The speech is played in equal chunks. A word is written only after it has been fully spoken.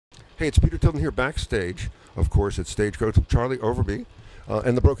Hey, it's Peter Tilden here backstage. Of course, it's Stagecoach Charlie Overbey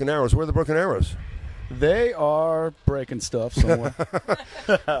and the Broken Arrows. Where are the Broken Arrows? They are breaking stuff somewhere.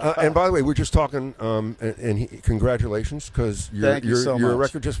 And by the way, we're just talking, congratulations, because your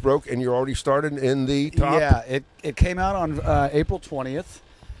record just broke and you're already started in the top. Yeah, it came out on April 20th,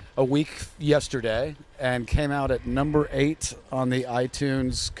 a week yesterday, and came out at number 8 on the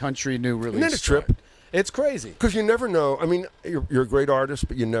iTunes Country New Release. Isn't that a trip? It's crazy. Because you never know. I mean, you're a great artist,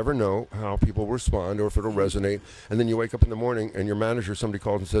 but you never know how people respond or if it'll resonate. And then you wake up in the morning and your manager, somebody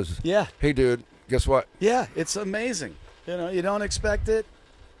calls and says, "Yeah, hey, dude, guess what?" Yeah, it's amazing. You don't expect it.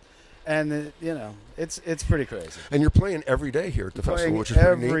 And, it's pretty crazy. And you're playing every day here at the festival, which is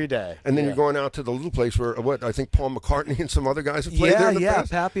pretty neat. Every day. And then you're going out to the little place where, I think Paul McCartney and some other guys have played there in the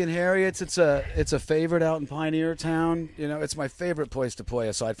past. Pappy and Harriet's. It's a favorite out in Pioneer Town. It's my favorite place to play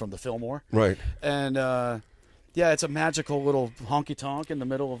aside from the Fillmore. Right. And, it's a magical little honky-tonk in the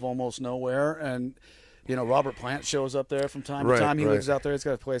middle of almost nowhere. And, Robert Plant shows up there from time to time. He lives out there. He's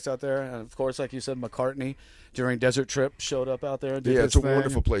got a place out there. And, of course, like you said, McCartney during Desert Trip showed up out there and did it's a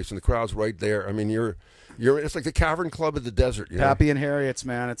wonderful place, and the crowd's right there. I mean, it's like the Cavern Club of the desert. Pappy and Harriet's,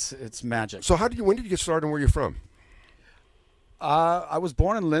 man, it's magic. So when did you get started and where are you from? I was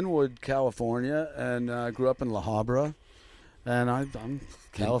born in Linwood, California, and grew up in La Habra, and I'm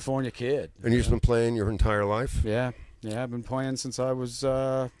a California kid. And you've been playing your entire life? Yeah, I've been playing since I was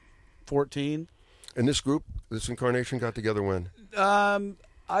 14. And this group, this incarnation, got together when?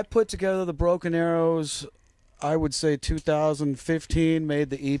 I put together the Broken Arrows, I would say 2015,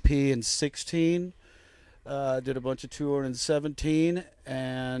 made the EP in 16, did a bunch of tour in 17,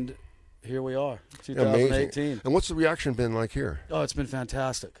 and here we are, 2018. Amazing. And what's the reaction been like here? Oh, it's been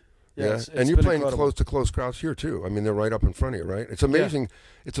fantastic. Yeah, and you're playing close to close crowds here too. I mean, they're right up in front of you, right? It's amazing.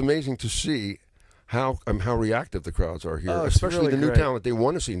 Yeah. It's amazing to see how reactive the crowds are here, especially really the new talent. They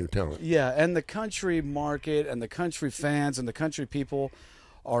want to see new talent. Yeah, and the country market and the country fans and the country people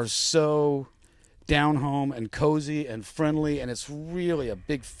are so down home and cozy and friendly, and it's really a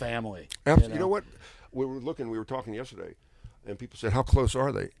big family. Absolutely. You know what? We were talking yesterday, and people said, how close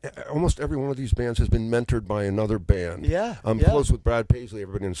are they? Almost every one of these bands has been mentored by another band. Yeah. I'm close with Brad Paisley.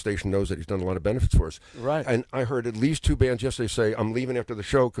 Everybody in the station knows that he's done a lot of benefits for us. Right. And I heard at least 2 bands yesterday say, I'm leaving after the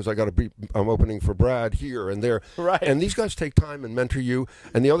show because I'm opening for Brad here and there. Right. And these guys take time and mentor you.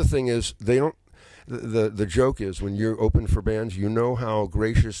 And the other thing is, they don't. The joke is when you're open for bands, you know how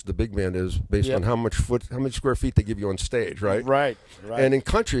gracious the big band is based on how much square feet they give you on stage, right? Right. And in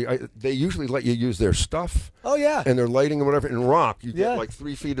country, they usually let you use their stuff. Oh yeah. And their lighting and whatever. In rock, you get like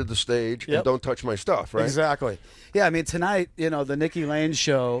 3 feet of the stage and don't touch my stuff, right? Exactly. Yeah, I mean tonight, the Nikki Lane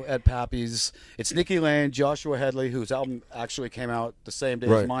show at Pappy's. It's Nikki Lane, Joshua Headley, whose album actually came out the same day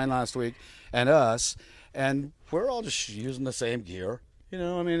as mine last week, and us, and we're all just using the same gear.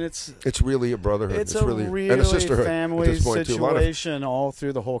 I mean, it's really a brotherhood. It's really and a sisterhood family at this point situation all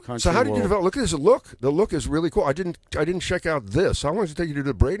through the whole country. So how did you develop? Look at this look. The look is really cool. I didn't check out this. How long does it take you to do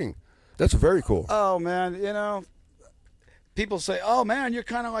the braiding? That's very cool. Oh man, people say, "Oh man, you're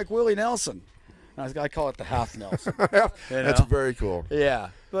kind of like Willie Nelson." I call it the half Nelson. That's very cool.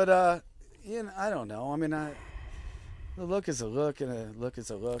 Yeah, but I don't know. I mean, the look is a look, and a look is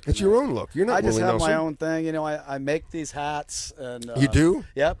a look. It's your own look. You're not Willie Nelson. I just have my own thing. I make these hats. And you do?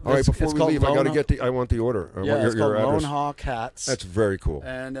 Yep. All right, before we leave, I got to get I want the order. It's called Lone Hawk Hats. That's very cool.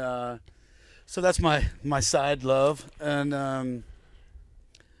 And so that's my side love. And, I'm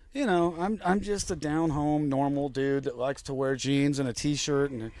just a down-home, normal dude that likes to wear jeans and a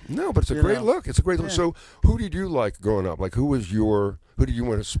T-shirt. No, but it's a great look. It's a great look. So who did you like growing up? Like, who did you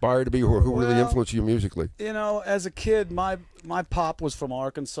want to aspire to be, or who really influenced you musically? As a kid, my pop was from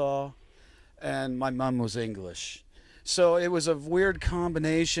Arkansas, and my mom was English. So it was a weird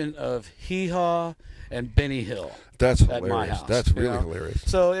combination of hee-haw and Benny Hill. That's hilarious. At my house, That's really hilarious.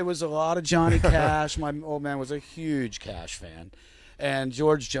 So it was a lot of Johnny Cash. My old man was a huge Cash fan. And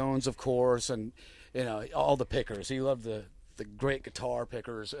George Jones, of course, and all the pickers. He loved the great guitar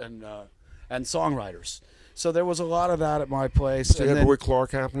pickers and songwriters. So there was a lot of that at my place. So you had Roy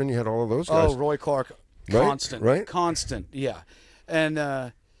Clark happening. You had all of those guys. Oh, Roy Clark, constant, right? Constant, yeah.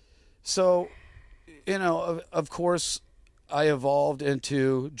 And so, of course, I evolved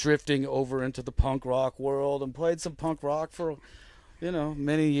into drifting over into the punk rock world and played some punk rock for,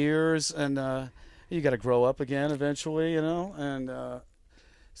 many years. And you got to grow up again eventually, And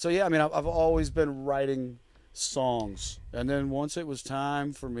so, yeah, I mean, I've always been writing songs. And then once it was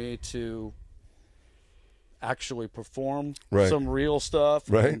time for me to actually perform some real stuff,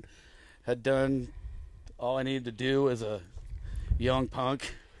 and had done all I needed to do as a young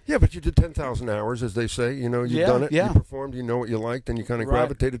punk. Yeah, but you did 10,000 hours, as they say. You know, you've done it. Yeah. You performed. You know what you liked, and you kind of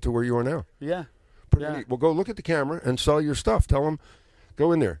gravitated to where you are now. Yeah. Pretty neat. Well, go look at the camera and sell your stuff. Tell them,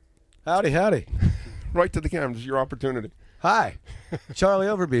 go in there. Howdy, howdy. Right to the camera. This is your opportunity. Hi, Charlie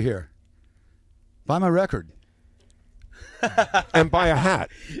Overbey here. Buy my record. And buy a hat.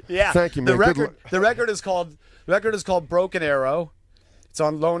 Yeah. Thank you, man. The record is called Broken Arrow. It's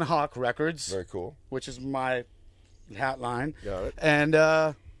on Lone Hawk Records. Very cool. Which is my hat line. Got it. And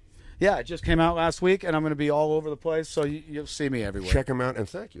it just came out last week, and I'm going to be all over the place, so you'll see me everywhere. Check them out, and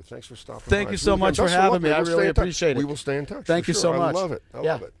thank you. Thanks for stopping by. Thank you so much for having me. I really appreciate it. We will stay in touch. Thank you so much. I love it. I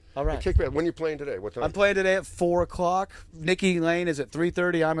love it. All right. Kick back. When are you playing today? What time? I'm playing today at 4 o'clock. Nikki Lane is at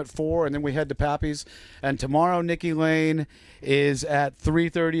 3:30. I'm at 4, and then we head to Pappy's. And tomorrow, Nikki Lane is at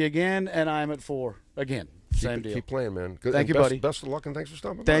 3:30 again, and I'm at 4 again. Same deal. Keep playing, man. Good. Thank you, buddy. Best of luck, and thanks for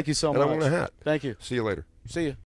stopping by. Thank you so much. And I want a hat. Thank you. See you later. See you.